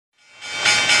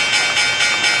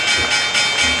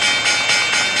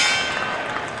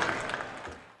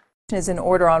is in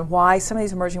order on why some of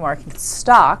these emerging market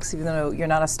stocks, even though you're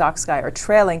not a stocks guy, are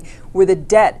trailing, where the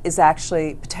debt is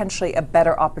actually potentially a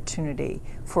better opportunity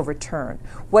for return.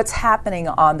 What's happening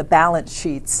on the balance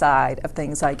sheet side of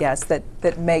things, I guess,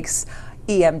 that makes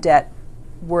EM debt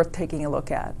worth taking a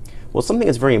look at? Well, something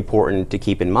that's very important to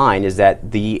keep in mind is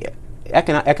that the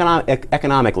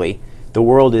economically, the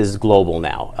world is global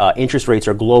now. Interest rates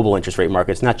are global interest rate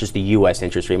markets, not just the U.S.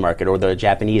 interest rate market or the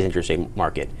Japanese interest rate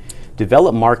market.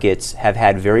 Developed markets have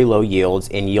had very low yields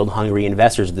and yield-hungry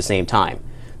investors at the same time.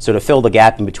 So to fill the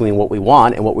gap in between what we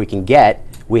want and what we can get,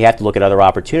 we have to look at other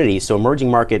opportunities. So emerging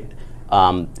market,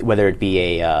 whether it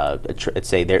be let's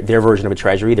say their version of a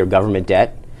treasury, their government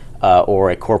debt,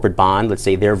 or a corporate bond, let's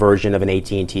say their version of an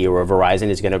AT&T or a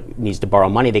Verizon needs to borrow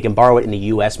money, they can borrow it in the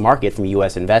U.S. market from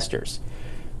U.S. investors.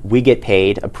 We get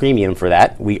paid a premium for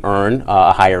that. We earn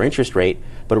a higher interest rate,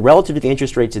 but relative to the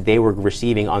interest rates that they were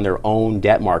receiving on their own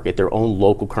debt market, their own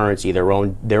local currency, their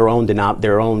own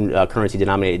currency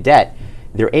denominated debt,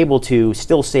 they're able to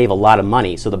still save a lot of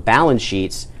money. So the balance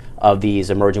sheets of these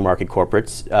emerging market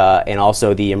corporates and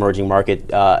also the emerging market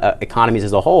economies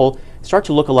as a whole start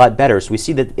to look a lot better. So we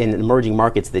see that in emerging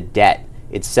markets, the debt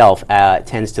itself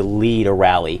tends to lead a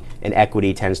rally and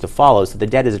equity tends to follow. So the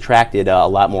debt has attracted a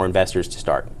lot more investors to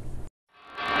start.